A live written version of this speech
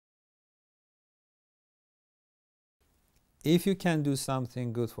If you can do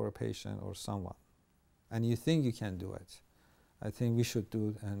something good for a patient or someone, and you think you can do it, I think we should do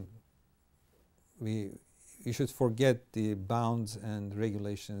it, and you should forget the bounds and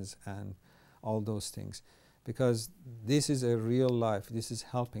regulations and all those things, because this is a real life. This is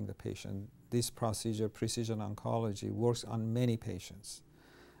helping the patient. This procedure, precision oncology, works on many patients.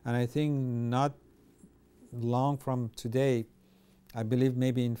 And I think not long from today, I believe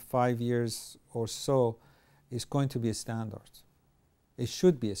maybe in 5 years or so, it's going to be a standard. It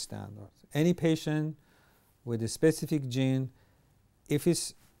should be a standard. Any patient with a specific gene, if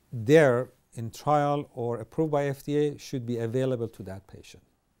it's there in trial or approved by FDA, should be available to that patient.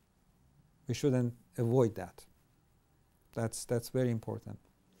 We shouldn't avoid that. That's very important.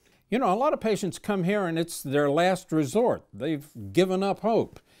 You know, a lot of patients come here and it's their last resort. They've given up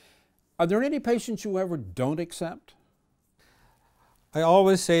hope. Are there any patients you ever don't accept? I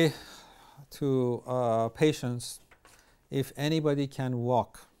always say to patients, if anybody can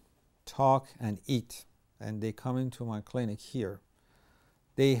walk, talk, and eat, and they come into my clinic here,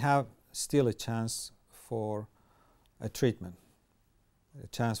 they have still a chance for a treatment, a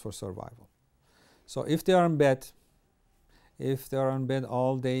chance for survival. So if they are in bed, if they are in bed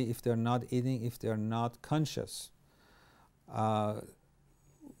all day, if they're not eating, if they're not conscious, I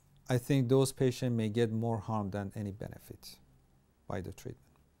think those patients may get more harm than any benefit by the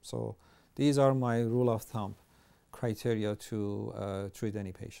treatment. So these are my rule of thumb criteria to treat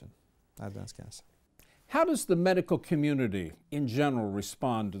any patient, advanced cancer. How does the medical community in general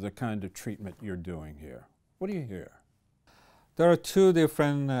respond to the kind of treatment you're doing here? What do you hear? There are two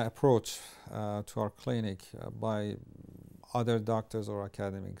different approaches to our clinic by other doctors or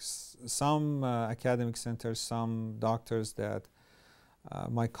academics. Some academic centers, some doctors that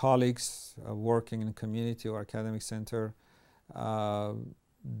my colleagues working in community or academic center,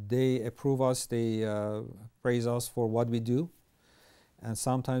 they approve us, they praise us for what we do, and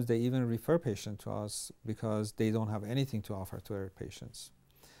sometimes they even refer patients to us because they don't have anything to offer to their patients.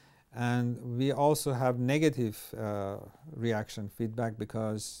 And we also have negative reaction feedback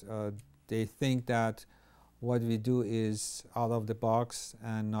because they think that what we do is out of the box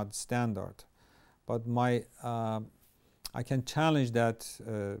and not standard. But I can challenge that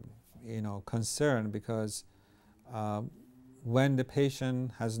concern, because when the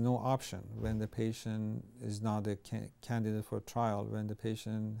patient has no option, when the patient is not a candidate for trial, when the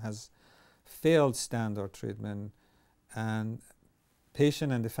patient has failed standard treatment, and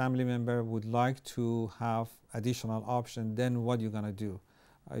patient and the family member would like to have additional option, then what you're going to do?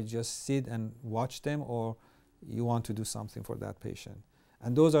 You just sit and watch them, or you want to do something for that patient?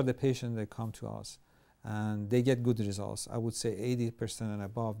 And those are the patients that come to us, and they get good results. I would say 80% and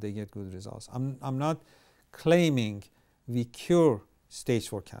above, they get good results. I'm not claiming we cure stage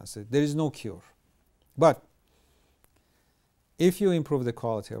 4 cancer. There is no cure. But if you improve the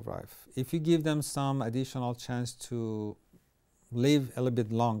quality of life, if you give them some additional chance to live a little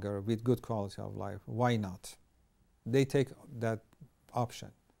bit longer with good quality of life, why not? They take that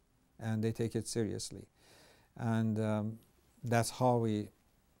option and they take it seriously. And that's how we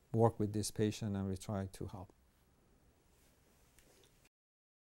work with this patient, and we try to help.